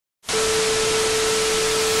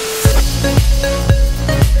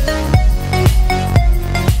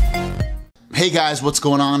Hey guys, what's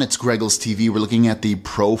going on? It's GregglesTV. We're looking at the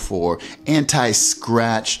Profer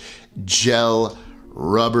anti-scratch gel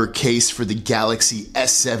rubber case for the Galaxy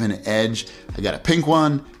S7 Edge. I got a pink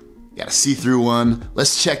one, got a see-through one.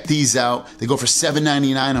 Let's check these out. They go for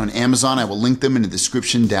 $7.99 on Amazon. I will link them in the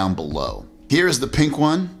description down below. Here is the pink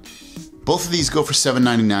one. Both of these go for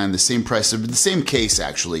 $7.99, the same price, the same case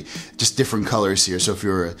actually, just different colors here. So if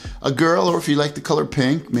you're a girl or if you like the color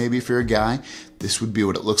pink, maybe if you're a guy, this would be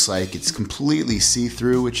what it looks like. It's completely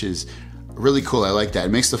see-through, which is really cool. I like that. It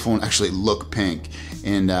makes the phone actually look pink.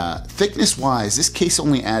 And thickness-wise, this case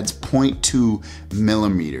only adds 0.2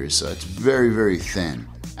 millimeters, so it's very, very thin.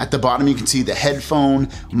 At the bottom, you can see the headphone,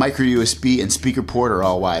 micro USB, and speaker port are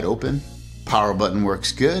all wide open. Power button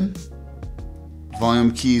works good.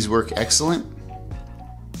 Volume keys work excellent.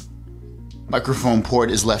 Microphone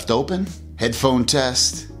port is left open. Headphone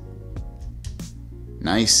test.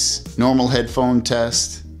 Nice. Normal headphone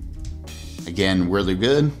test. Again, really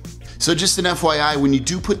good. So just an FYI, when you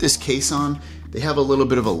do put this case on, they have a little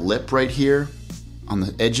bit of a lip right here on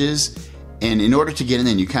the edges. And in order to get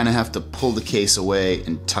in, you kind of have to pull the case away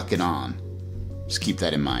and tuck it on. Just keep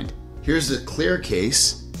that in mind. Here's the clear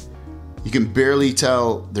case. You can barely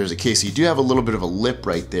tell there's a case. You do have a little bit of a lip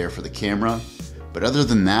right there for the camera, but other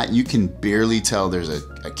than that, you can barely tell there's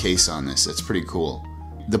a case on this. That's pretty cool.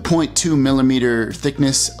 The 0.2 millimeter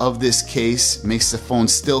thickness of this case makes the phone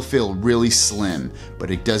still feel really slim,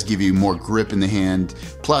 but it does give you more grip in the hand.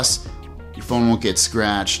 Plus, your phone won't get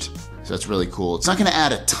scratched, so that's really cool. It's not gonna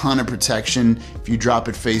add a ton of protection. If you drop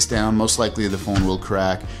it face down, most likely the phone will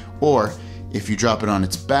crack, or if you drop it on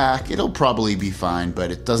its back, it'll probably be fine,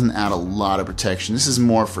 but it doesn't add a lot of protection. This is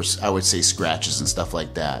more for, I would say, scratches and stuff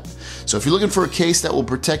like that. So if you're looking for a case that will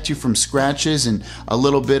protect you from scratches and a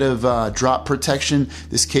little bit of drop protection,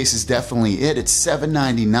 this case is definitely it. It's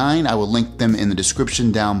 $7.99. I will link them in the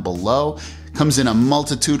description down below. Comes in a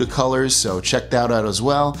multitude of colors, so check that out as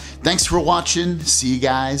well. Thanks for watching. See you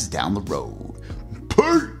guys down the road.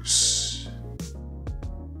 Peace!